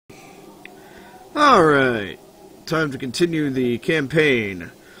Alright, time to continue the campaign.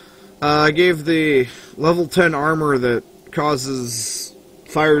 I gave the level 10 armor that causes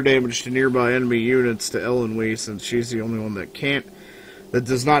fire damage to nearby enemy units to Elenwe, since she's the only one that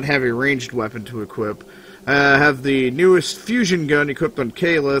does not have a ranged weapon to equip. I have the newest fusion gun equipped on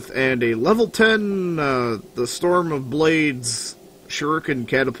Kalith, and a level 10, the Storm of Blades shuriken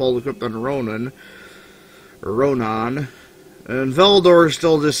catapult equipped on Ronan. And Veldor is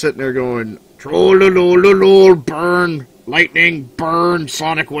still just sitting there going, troll burn, lightning, burn,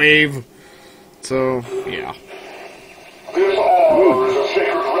 sonic wave. So, yeah. This armor is a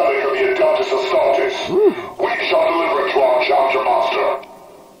sacred relic of the Adeptus Astartes. We shall deliver it to our chapter master.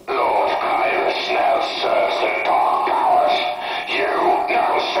 Lord Cyrus now serves the Dark Powers. You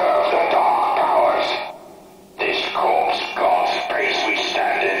now serve the Dark Powers. This corpse god's base we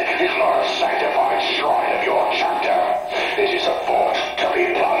stand in is not a sanctified shrine of your chapter. It is a fort to be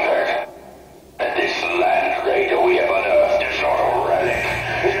plundered. And this land raider we have unearthed is not a relic.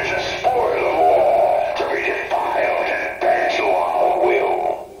 It is a spoil of war to be defiled and bent to our will.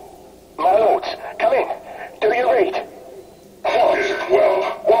 My lords, come in. Do you read? What is it, Whelp?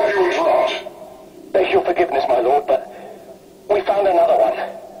 Why do you interrupt? Beg your forgiveness, my lord, but we found another one.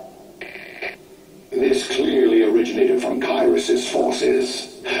 This clearly originated from Kyrus's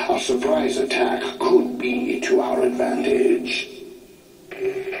forces. A surprise attack could be to our advantage.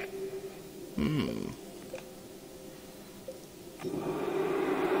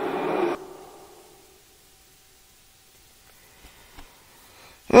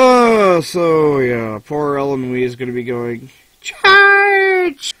 So yeah, poor Elenwe is gonna be going,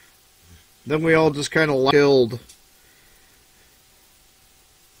 charge! Then we all just kind of killed.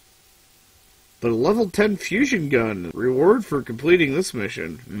 But a level 10 fusion gun, reward for completing this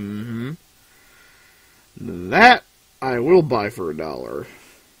mission. That I will buy for $1.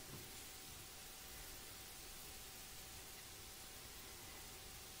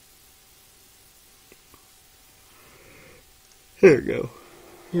 There you go.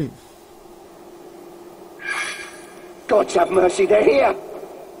 Gods have mercy, they're here!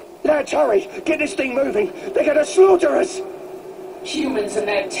 Lads, hurry! Get this thing moving! They're gonna slaughter us! Humans and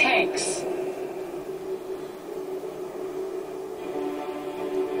their tanks.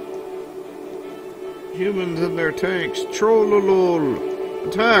 Humans and their tanks. Trollolol.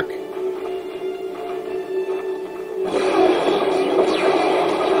 Attack!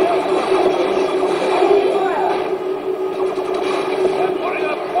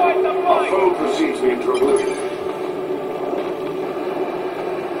 Our foe precedes me into oblivion.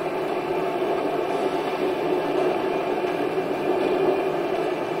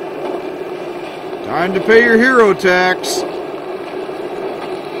 Time to pay your hero tax.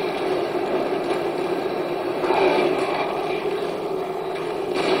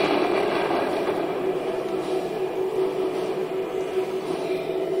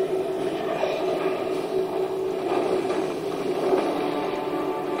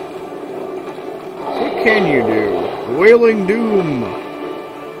 What can you do? Wailing Doom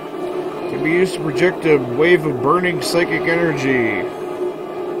can be used to project a wave of burning psychic energy.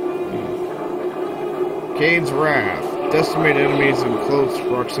 Kane's Wrath. Decimate enemies in close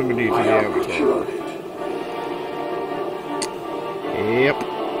proximity to the Avatar. Yep.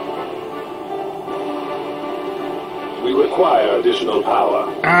 We require additional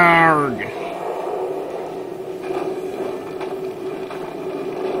power. Arrgh.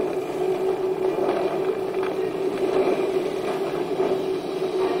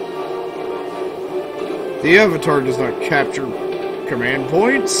 The Avatar does not capture command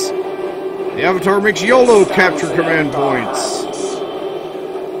points. The Avatar makes YOLO capture command points.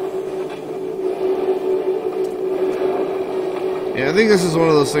 Yeah, I think this is one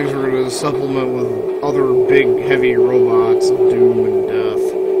of those things we're going to supplement with other big, heavy robots of doom and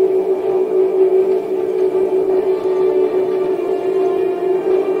death.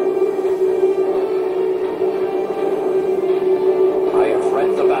 I have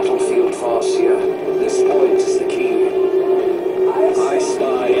read the battlefield, Farseer. This point is the key. I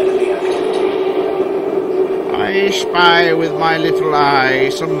spy enemy activity. I spy with my little eye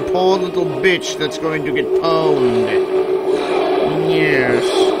some poor little bitch that's going to get pwned. Yes.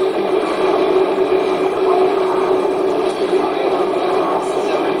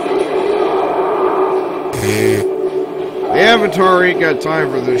 The Avatar ain't got time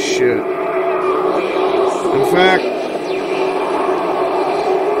for this shit. In fact...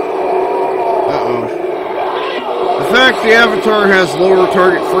 In fact, the Avatar has lower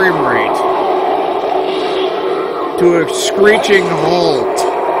target frame rate to a screeching halt.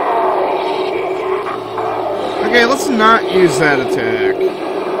 Okay, let's not use that attack.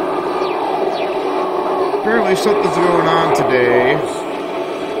 apparently something's going on today.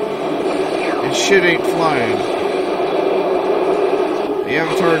 And shit ain't flying. The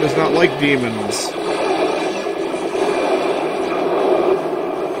Avatar does not like demons.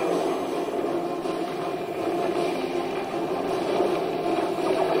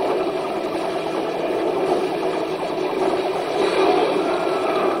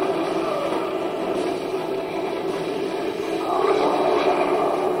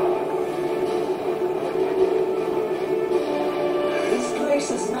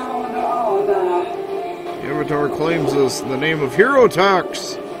 Avatar claims us in the name of Hero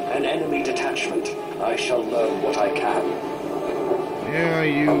Tax. An enemy detachment. I shall learn what I can. Yeah,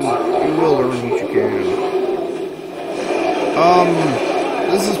 you will learn what you can.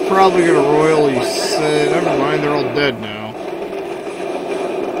 This is probably gonna royally say, never mind, they're all dead now.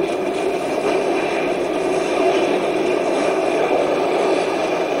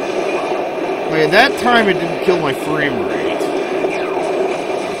 Wait, that time it didn't kill my frame rate.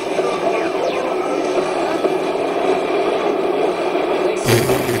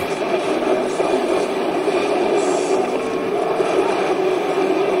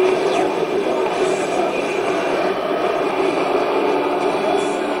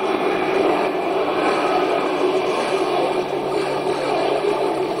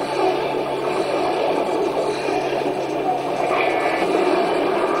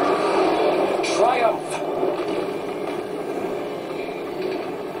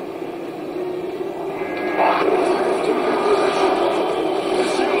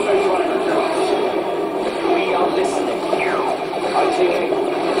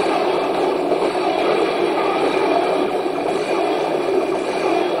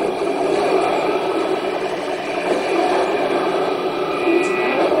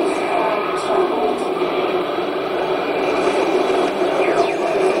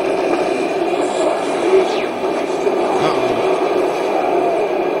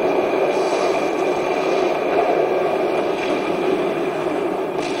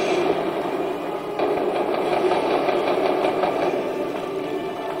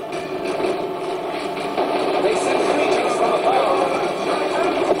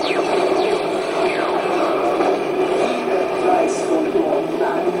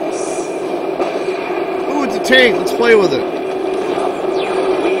 Tank, let's play with it.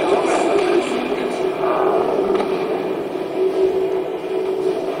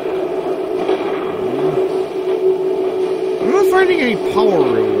 I'm not finding any power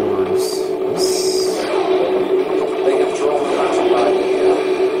rewards. They have drawn battle line here.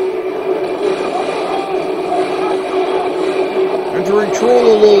 Entering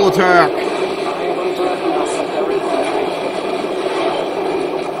troll attack.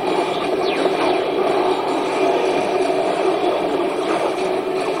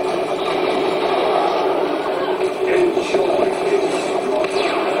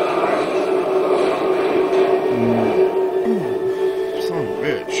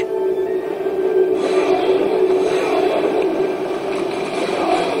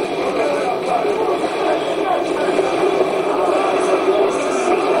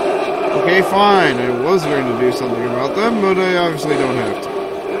 Okay, fine. I was going to do something about them, but I obviously don't have to.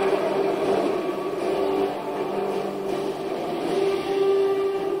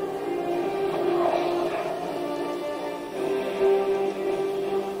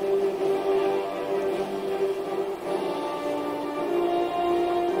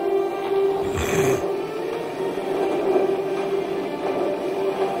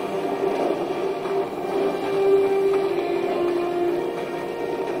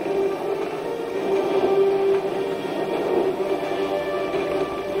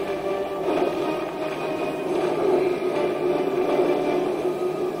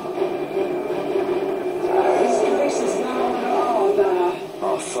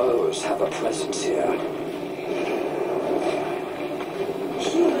 Have a presence here.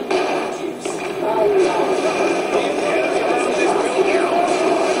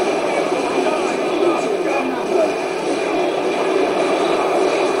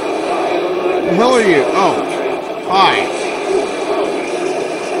 The hell are you? Oh, hi.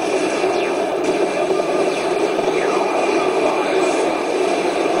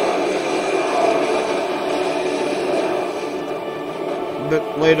 Bit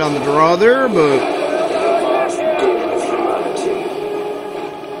late on the draw there, but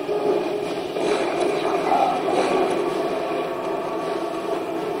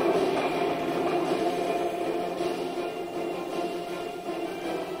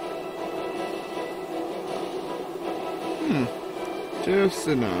just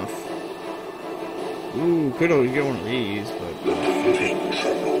enough. Ooh, could always get one of these, but The building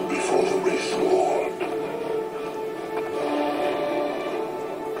trembled before the wraith lord.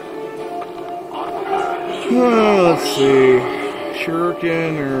 Let's see.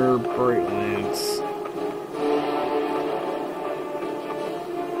 Shuriken or Bright Lance?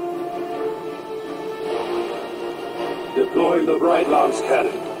 Deploying the Bright Lance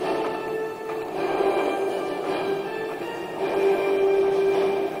cannon.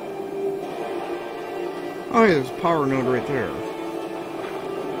 Oh, yeah, there's a power node right there.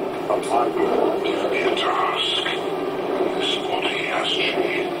 Give me a task. This body has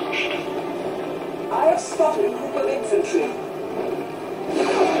changed. I have spotted a group of infantry.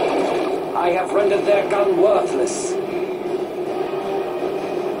 I have rendered their gun worthless. This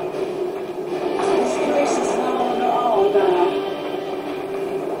place is now under our banner.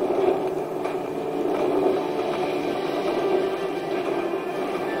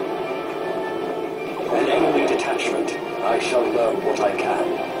 An enemy detachment. I shall learn what I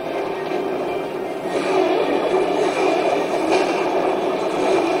can.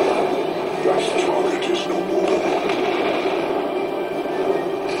 That target is no more.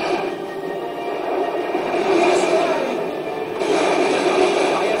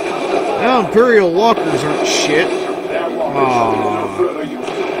 Now, Imperial walkers aren't shit. Their walkers shall be no further use.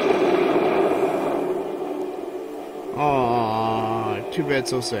 Aww, too bad,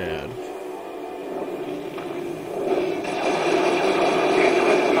 so sad.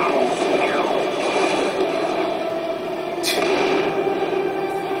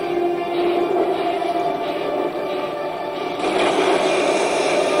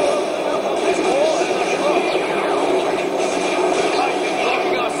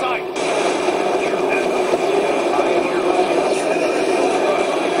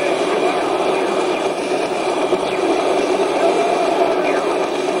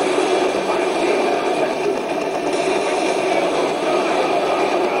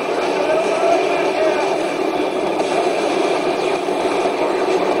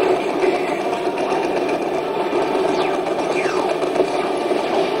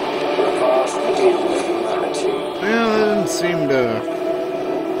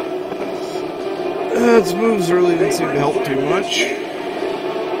 Its moves really didn't seem to help too much.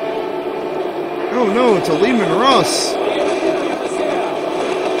 Oh no, it's a Lehman Russ!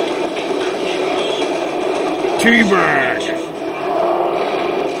 Teabag!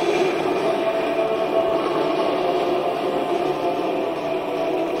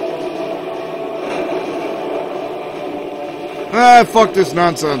 Ah, fuck this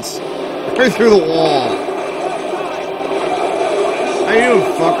nonsense. Right through the wall. How you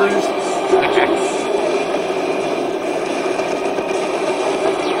doing, fuckers?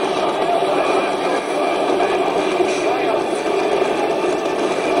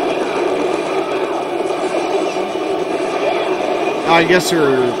 I guess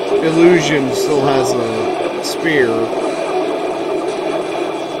her illusion still has a spear. I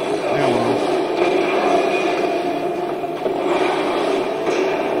don't know.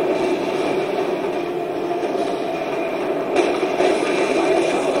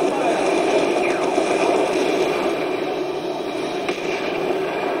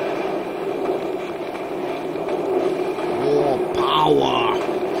 Oh, power!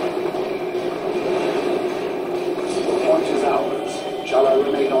 The point is ours. Shall I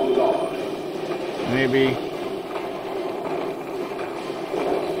remain on guard? Maybe.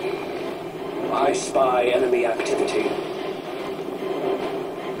 I spy enemy activity.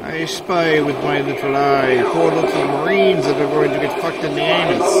 I spy with my little eye 4 little Marines that are going to get fucked in the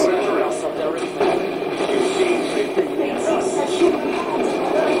anus.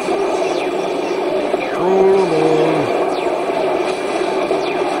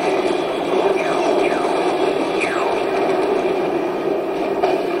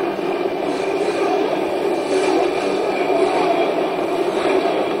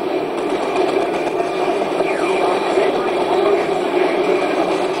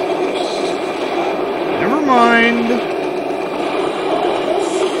 Never mind.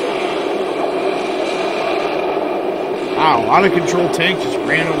 Wow, out of control tank just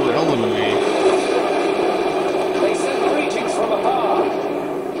ran over Ellen and me. They send greetings from afar.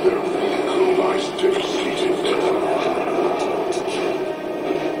 Their vehicle lies defeated.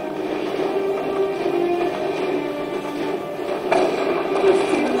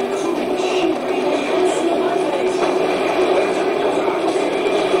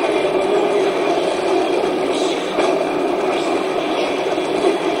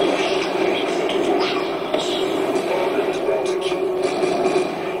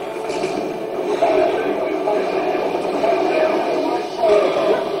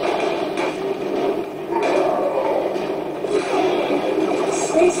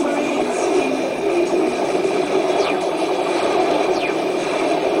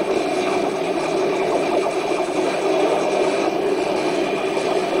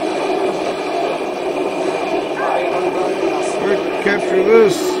 after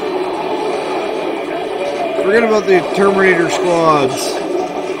this. Forget about the Terminator squads.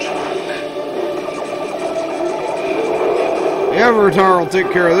 The Avatar will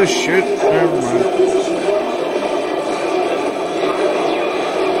take care of this shit. Never mind.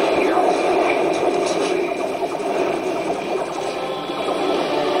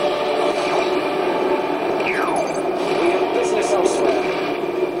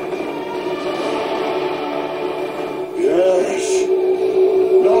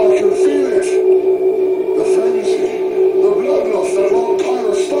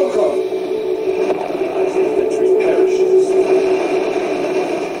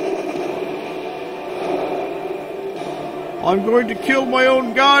 I'm going to kill my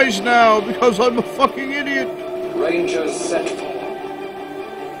own guys now because I'm a fucking idiot. Rangers set for.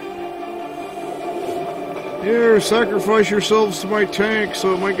 Here, sacrifice yourselves to my tank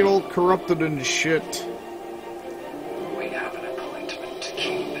so it might get all corrupted and shit. We have an appointment to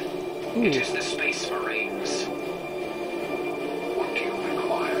keep. Ooh. It is the Space Marines. What do you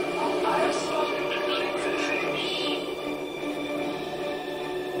require? I have spoken to the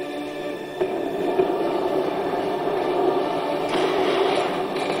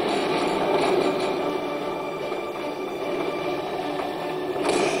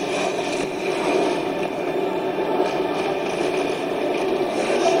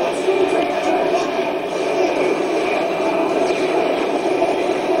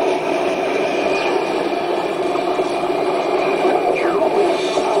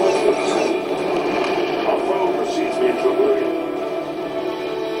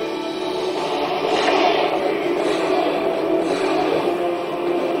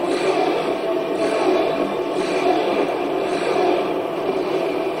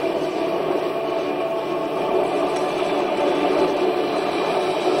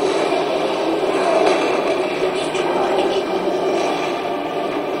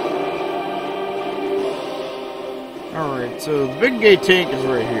Alright, so the big gay tank is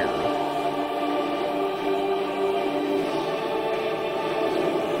right here.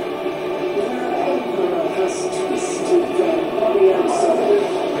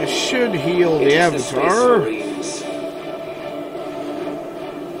 I should heal the Avatar.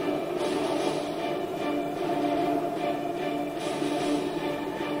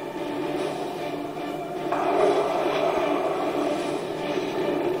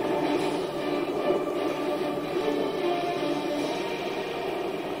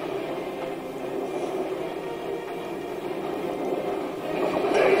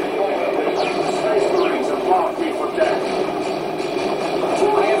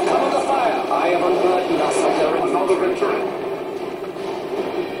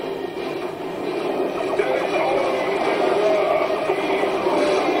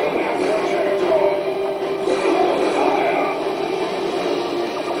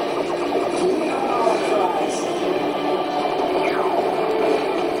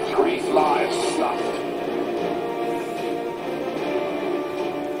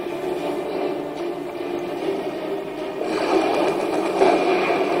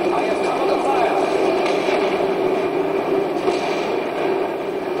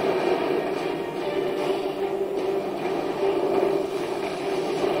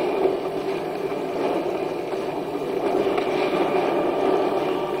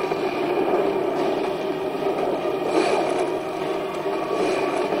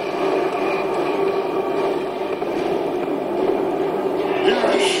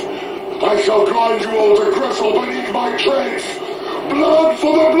 I shall grind you all to gristle beneath my treads! Blood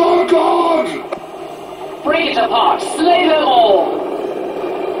for the blood god! Break it apart! Slay them all!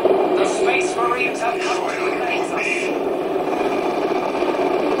 The Space Marines have come to invade us.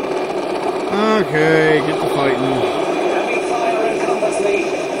 Okay, get to fighting. Heavy fire encumbers me.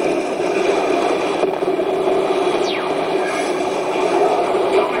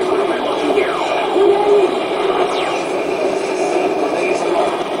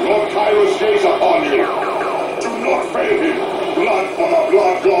 Lord Kyrus gaze upon you! Do not fail him! Blood for the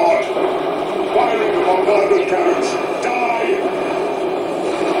blood god! Firing the bombardment cannons! Die!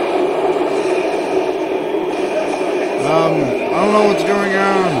 I don't know what's going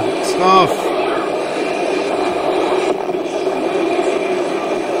on. Stuff.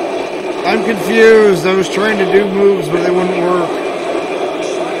 I'm confused. I was trying to do moves, but they wouldn't work.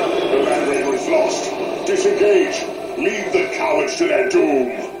 The Land Raider is lost. Disengage. Leave the cowards to their doom.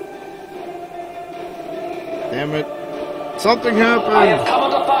 Damn it. Something happened. I have come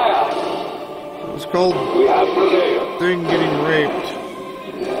under fire. It was called We have prevailed. thing getting raped.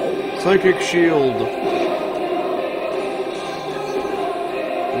 Psychic shield.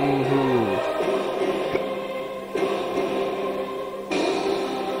 Woohoo.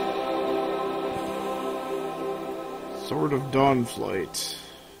 Sword of Dawnflight.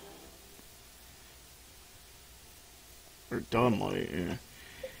 Or Dawnlight, yeah.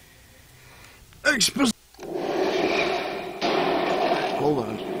 Hold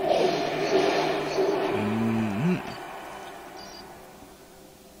on.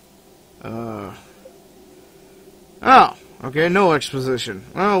 Oh, okay, no exposition.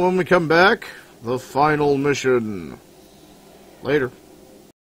 Well, when we come back, the final mission. Later.